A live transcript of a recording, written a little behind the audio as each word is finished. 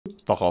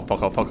Fuck off,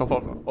 fuck off, fuck off,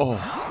 fuck off. Oh.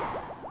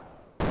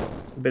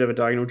 A bit of a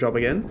diagonal job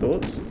again.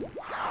 Thoughts?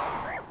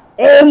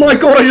 Oh my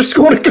god, I just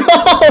scored a goal!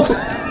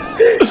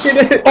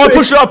 Oh, I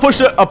pushed it, I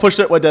pushed it, I pushed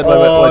it. We're dead, we're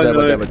dead,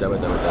 we're dead, we're dead, we're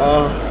dead, we're dead.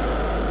 Oh.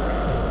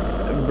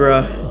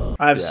 Bruh.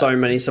 I have so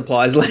many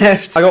supplies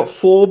left. I got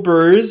 4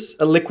 brews,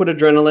 a liquid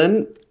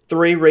adrenaline,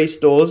 3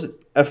 restores,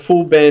 a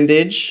full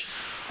bandage,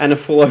 and a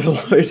full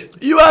overload.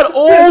 You had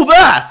all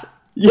that?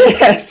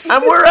 Yes!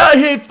 And we're out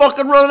here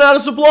fucking running out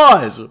of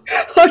supplies.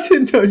 I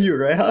didn't know you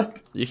were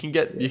out. You can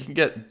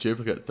get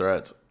duplicate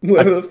threads.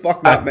 Whatever the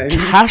fuck that means.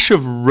 Cache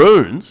of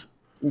runes?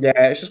 Yeah,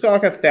 it's just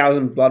got like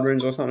 1,000 blood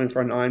runes or something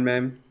for an Iron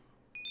Man.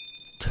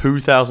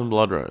 2,000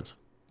 blood runes.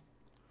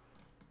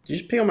 Did you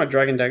just pee on my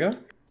dragon dagger?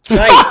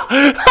 Hey!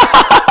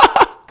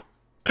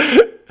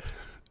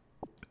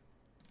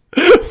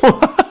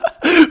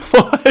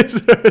 Why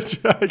is there a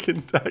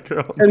dragon dagger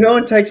on? So no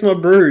one takes my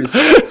brews.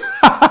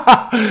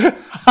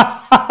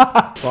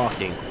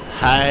 Fucking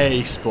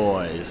pace,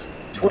 boys.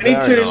 22,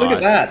 Very look nice.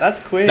 at that. That's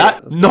quick.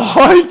 That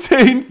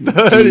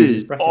 1930.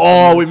 Jesus.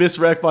 Oh, we missed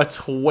rec by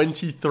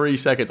 23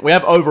 seconds. We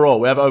have overall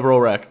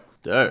rec.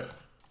 Dude,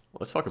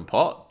 let's fucking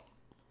pot.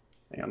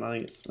 Hang on, I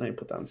need to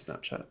put that on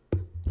Snapchat.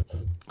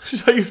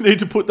 So you need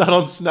to put that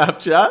on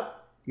Snapchat?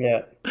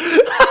 Yeah.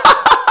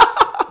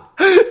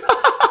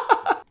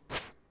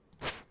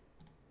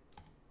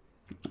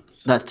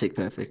 That's tick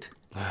perfect.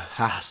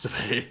 Has to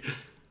be.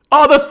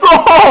 Oh, the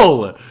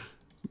thrall!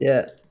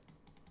 Yeah.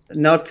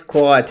 Not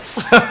quite.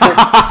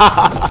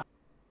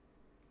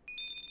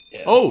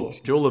 Oh,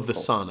 Jewel of the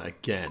Sun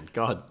again.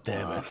 God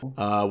damn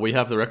it. We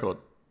have the record.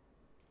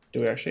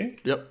 Do we actually?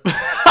 Yep.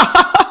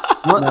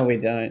 No, we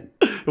don't.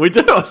 We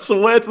do, I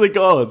swear to the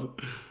gods.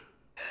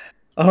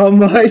 Oh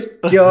my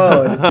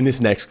god. In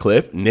this next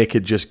clip, Nick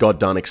had just got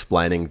done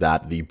explaining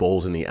that the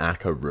balls in the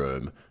Akka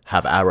room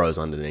have arrows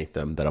underneath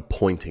them that are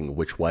pointing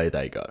which way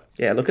they go.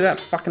 Yeah, look at that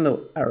fucking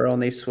little arrow on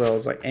these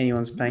swirls. Like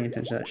anyone's paying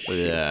attention to that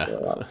shit. Yeah. Do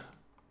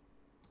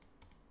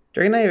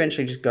you reckon they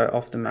eventually just go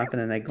off the map and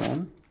then they're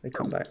gone? They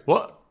come back.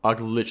 What? I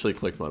literally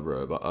clicked my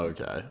bro, but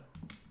okay.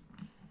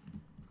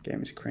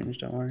 Game is cringe,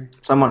 don't worry.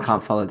 Someone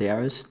can't follow the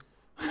arrows.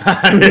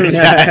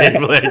 Okay,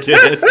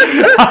 Lucas.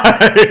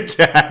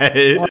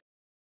 Okay.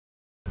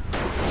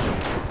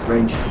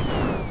 Range.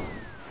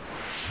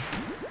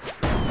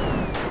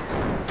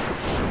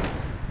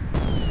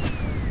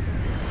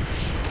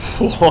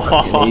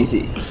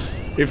 Easy.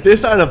 If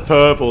this ain't a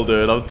purple,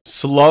 dude, I'm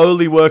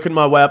slowly working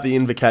my way up the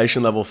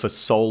invocation level for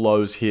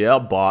solos here,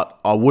 but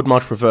I would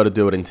much prefer to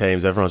do it in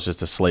teams. Everyone's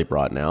just asleep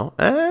right now,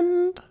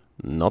 and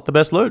not the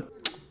best loot.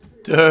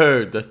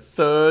 Dude, the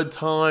 3rd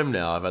time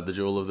now I've had the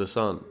Jewel of the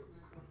Sun.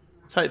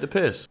 Take the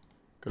piss.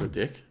 Got a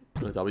dick.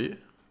 Got a W.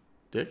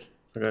 Dick.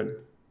 Okay.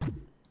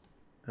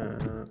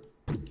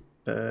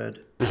 Bird.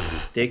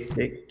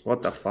 Dick.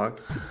 What the fuck?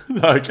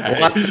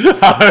 Okay. What?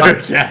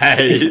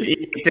 Okay. You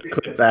need to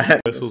clip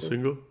that. Vessel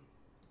single.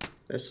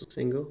 Vessel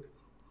single.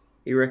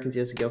 He reckons he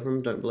has a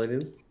girlfriend. Don't believe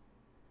him.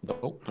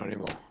 No, not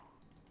anymore.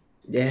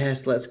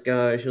 Yes, let's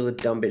go. She's a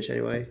dumb bitch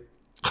anyway.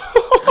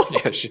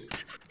 Yeah,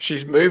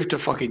 she's moved to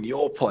fucking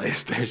your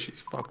place, dude.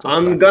 She's fucked up.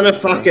 I'm gonna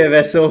fuck her,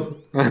 Vessel.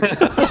 What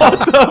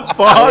the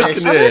fuck,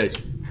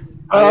 Nick?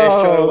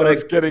 Oh,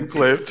 that's getting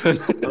clipped. I'm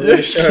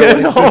gonna show her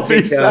Can't what a all be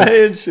good dick does.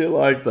 saying shit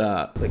like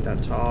that. Click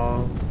that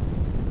tile.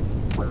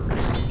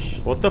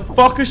 What the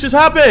fuck has just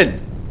happened?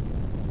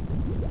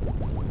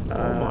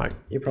 Oh my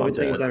You're probably I'm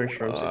taking dead. damage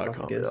from I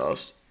can't be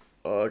arsed.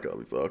 I can't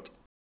be fucked.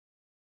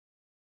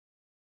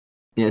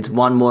 Yeah, it's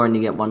one more and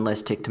you get one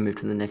less tick to move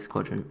to the next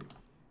quadrant.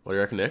 What do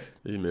you reckon, Nick?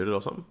 Is he muted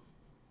or something?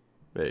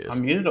 There he is.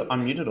 I'm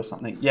muted or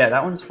something. Yeah,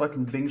 that one's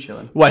fucking Bing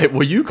chilling. Wait,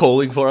 were you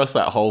calling for us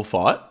that whole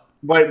fight?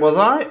 Wait, was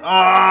I?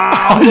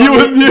 Ah! You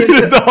were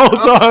muted the whole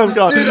time,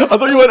 guys. Dude, I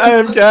thought you went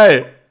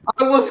AFK.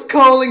 I was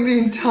calling the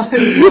entire time.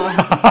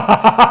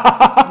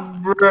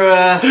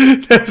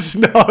 Bruh. There's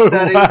no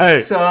That way.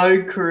 is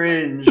so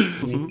cringe.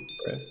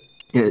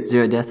 Yeah,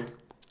 0 death.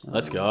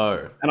 Let's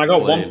go. And I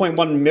got Clean.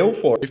 1.1 mil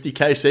for it. 50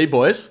 KC,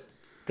 boys.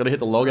 Got to hit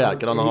the log out.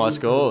 Get on the high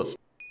scores.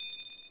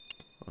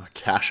 A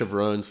cache of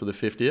runes for the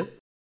 50th.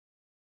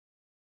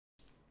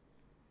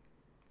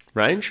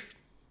 Range.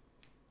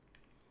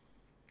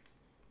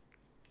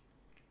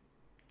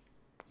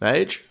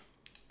 Mage.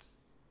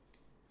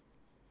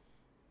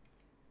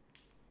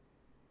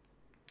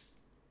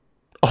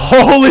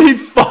 Holy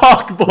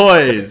fuck,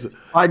 boys!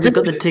 I just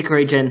got the tick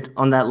regen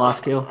on that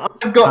last kill.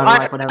 I've got,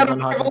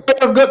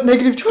 I've got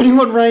negative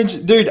 21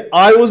 range. Dude,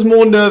 I was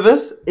more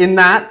nervous in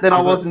that than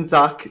I was in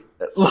Zuck.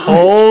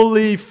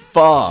 Holy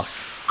fuck.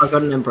 I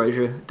got an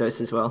Ambrosia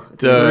dose as well.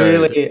 Dude,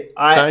 Really? thank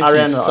I you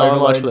ran the so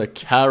much overload. for the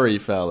carry,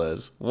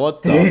 fellas.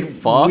 What the Dude,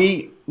 fuck?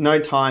 no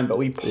time, but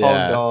we pogged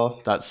Yeah,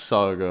 off. that's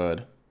so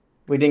good.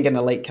 We didn't get an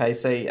elite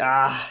KC.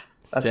 Ah,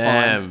 that's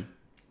Damn. fine.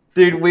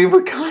 Dude, we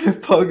were kind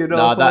of pogging No,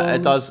 off. that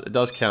it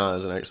does count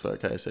as an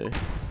expert, Casey.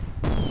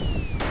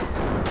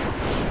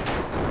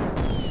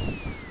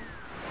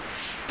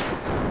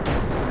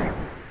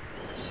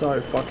 So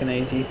fucking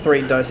easy.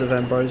 3 doses of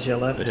Ambrosia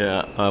left.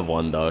 Yeah, I have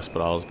 1 dose,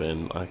 but I was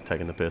being like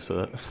taking the piss with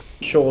it.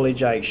 Surely,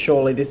 Jake.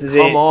 Surely this is it.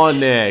 Come on,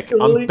 Nick.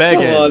 Surely, I'm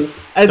begging. Come on.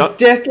 A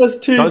deathless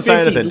 250. Don't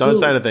say anything. Don't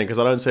say anything, because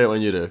I don't see it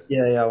when you do.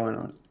 Yeah, why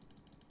not?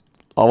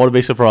 I want to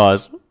be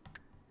surprised.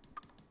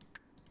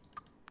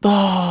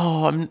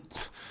 Oh,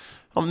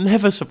 I'm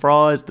never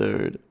surprised,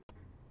 dude.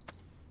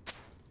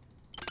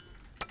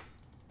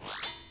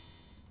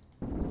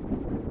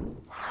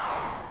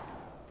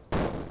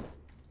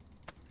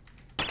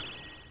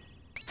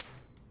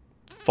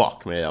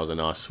 Fuck me, that was a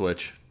nice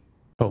switch.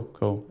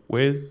 Cool.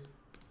 Where's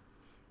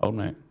old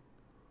mate?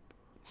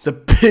 The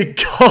big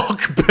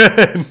cock,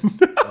 Ben.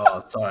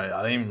 Oh, sorry.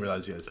 I didn't even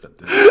realize you guys stepped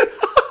in.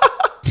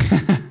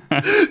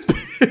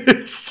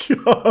 Big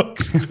cock,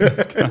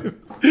 Ben.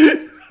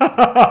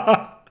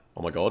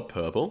 Oh my god,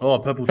 purple. Oh,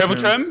 purple Purple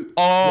trim?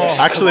 Oh,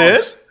 Actually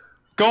is?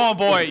 go on,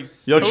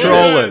 boys. You're Who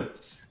trolling.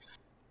 is it?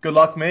 Good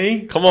luck,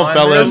 me. Come on, I'm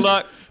fellas. Good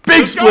luck. Big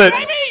Let's go, split.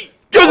 baby.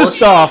 Give us a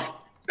staff.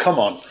 Come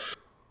on.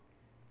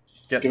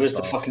 Get Give the us the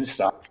stuff. fucking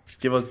stuff.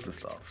 Give us the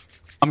stuff.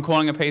 I'm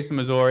calling a piece of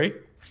Missouri.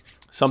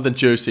 Something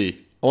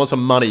juicy. I want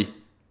some money.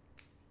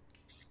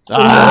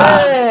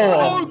 Ah.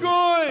 Oh,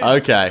 good.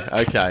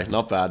 Okay.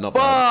 Not bad, not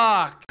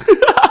bad.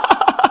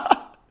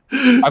 Fuck.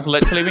 I've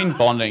literally been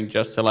bonding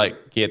just to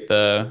like get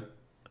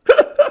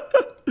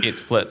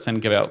splits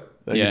and give out.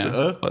 Thank you,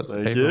 sir. splits to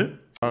Thank people. you.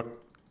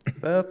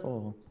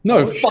 Purple.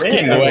 No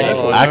fucking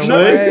way.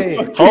 Actually,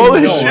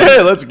 holy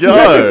shit, let's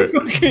go.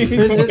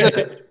 Whose is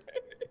it?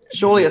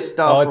 Surely a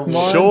staff. Oh, it's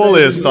mine.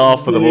 Surely a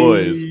staff for the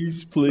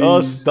boys. Please.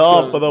 A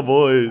staff for the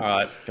boys.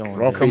 Alright, Come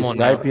come on on.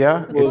 now.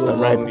 Rapier. It's the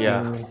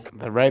rapier.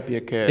 The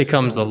rapier curse. Here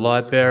comes the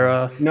light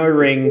bearer. No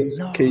rings.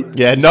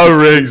 Yeah, no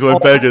rings, we're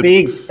That's begging.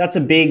 big. That's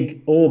a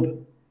big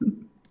orb.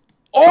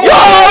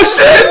 Oh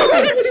shit!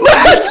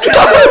 Let's go,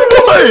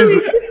 boys!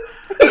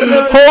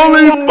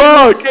 Holy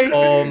fuck!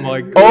 Oh my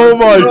god. Oh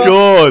my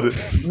god!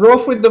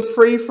 Rough with the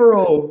free for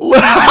all.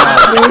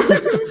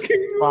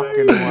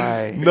 Fucking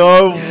way.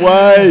 No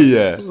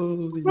way!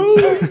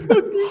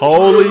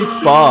 Holy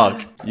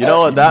fuck! You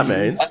know what that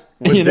means?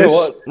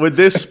 With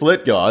this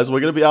split, guys, we're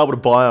gonna be able to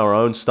buy our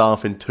own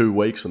stuff in 2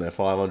 weeks when they're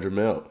 500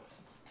 mil.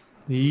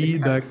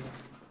 Back.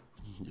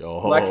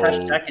 Yo. Black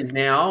Cash Jack is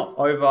now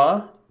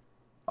over.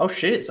 Oh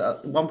shit! It's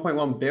a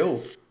 1.1 bill.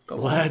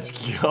 Let's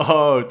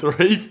go!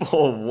 3,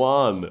 4,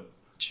 1.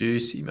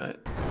 Juicy, mate.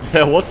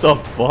 Yeah, what the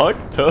fuck?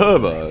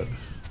 Turbo.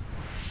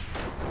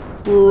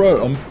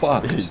 Bro, I'm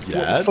fucked. Yeah.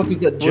 What the fuck is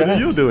that What are jab?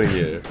 you doing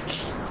here?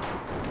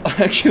 I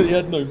actually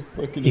had no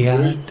fucking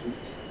Yeah.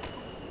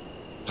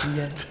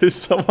 Did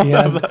someone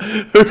have that?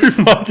 Who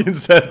fucking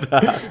said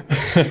that?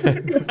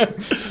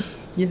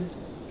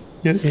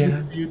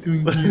 You're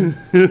doing good.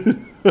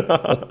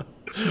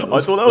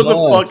 I thought that was a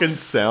fucking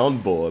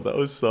soundboard. That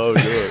was so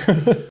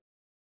good.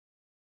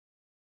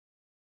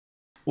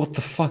 What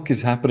the fuck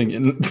is happening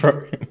in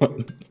bro?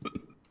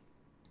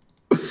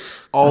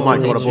 Oh my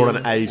god, I brought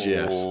an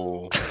AGS.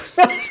 Oh.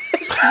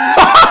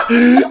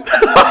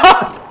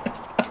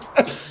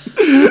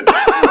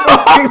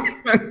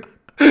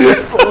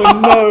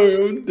 Oh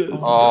no, I'm dead.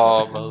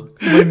 Oh, man.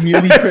 My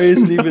melee tray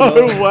isn't even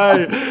No on.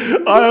 way.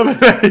 I have an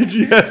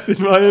AGS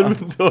in my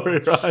inventory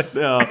right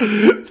now.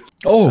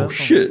 Oh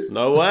shit.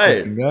 No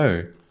way.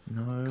 Go.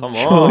 Come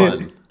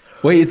on.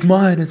 Wait, it's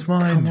mine. It's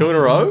mine. 2 in a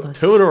row?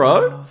 2 in a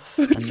row?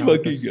 Let's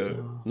fucking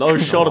go. No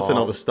shot, it's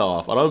another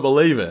staff. I don't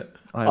believe it.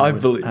 I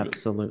would believe it.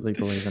 absolutely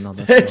believe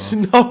another There's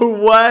star.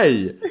 no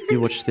way.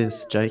 You watch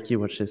this, Jake. You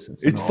watch this.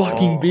 It's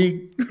fucking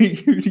big.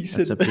 You already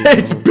said That's a big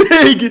It's orb.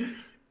 big.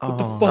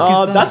 Oh, fuck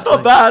is that? That's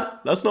not bad.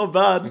 That's not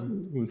bad.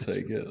 We'll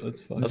take it. Let's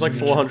fucking. That's like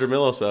 400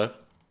 mil or so.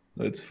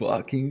 Let's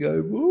fucking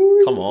go,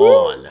 boys. Come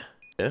on.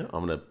 Yeah,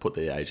 I'm gonna put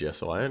the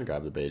AGS away and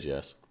grab the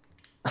BGS.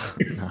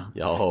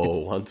 Yo,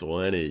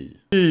 120.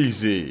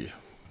 Easy.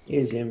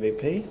 Here's the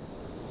MVP.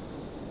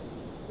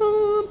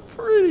 I'm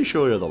pretty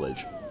sure you're the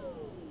ledge.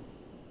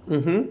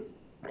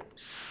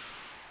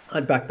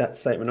 I'd back that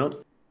statement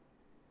up.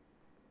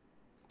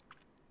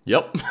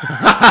 Yep.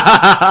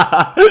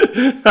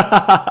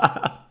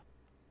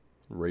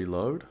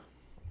 Reload.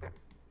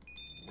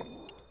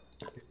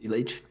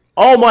 Leech.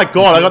 Oh my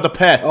god, I got the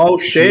pet. Oh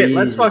shit!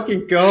 Let's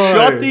fucking go.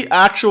 Shut the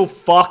actual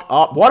fuck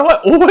up. Why do I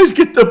always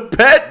get the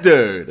pet,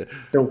 dude?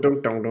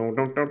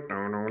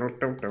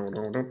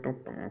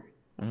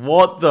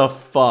 What the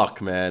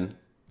fuck, man?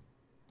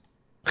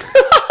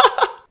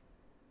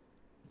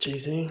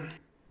 GC.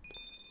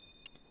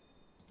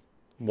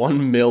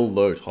 1 mil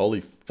loot. Holy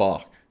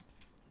fuck.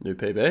 New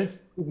PB?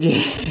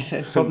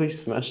 Yeah, probably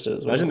smashed it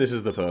as well. Imagine this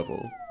is the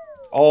purple.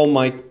 Oh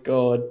my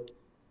god.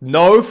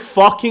 No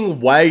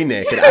fucking way,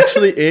 Nick. It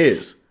actually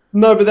is.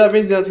 No, but that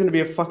means now it's gonna be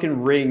a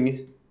fucking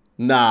ring.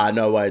 Nah,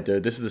 no way,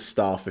 dude. This is the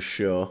star for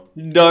sure.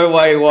 No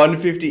way,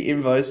 150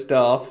 Invo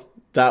staff.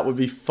 That would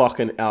be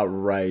fucking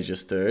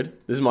outrageous, dude.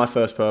 This is my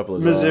first purple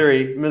as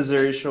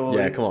Missouri, surely.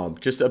 well. Yeah, come on.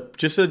 Just a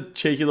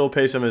cheeky little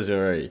piece of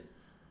Missouri.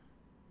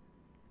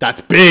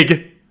 That's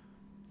big.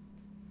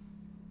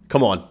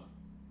 Come on.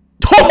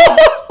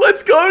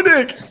 Let's go,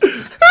 Nick.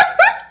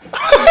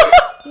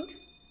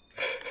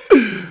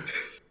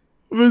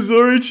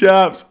 Missouri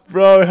chaps.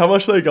 Bro, how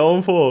much are they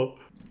going for?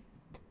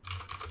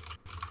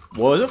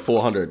 What was it?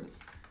 400.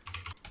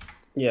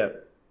 Yeah.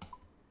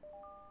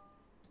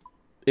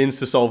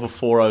 Insta sold for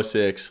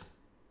 406.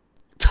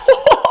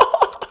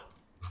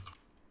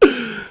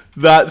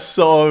 That's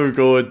so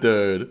good,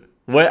 dude.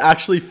 We're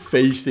actually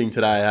feasting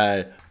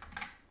today,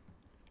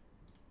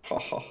 hey?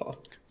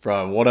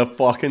 Bro, what a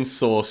fucking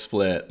sauce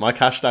split. My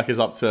cash stack is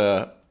up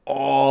to,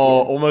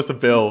 almost a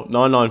bill.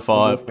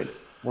 995.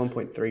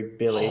 1.3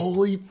 billion.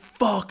 Holy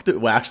fuck,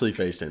 dude. We're actually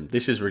feasting.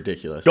 This is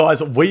ridiculous.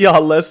 Guys, we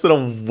are less than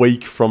a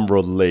week from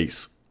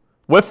release.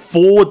 We're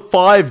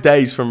 5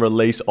 days from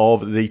release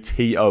of the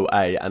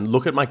TOA. And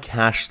look at my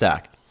cash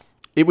stack.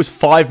 It was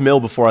 5 mil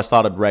before I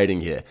started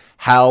raiding here.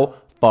 How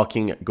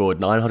fucking good.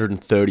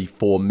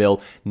 934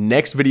 mil.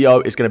 Next video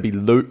is going to be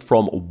loot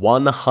from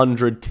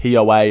 100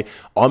 TOA. I'm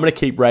going to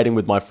keep raiding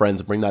with my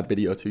friends and bring that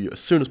video to you as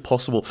soon as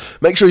possible.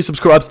 Make sure you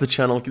subscribe to the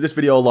channel. Give this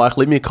video a like.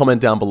 Leave me a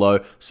comment down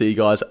below. See you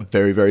guys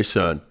very, very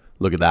soon.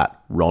 Look at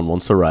that. Ron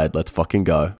wants to raid. Let's fucking go.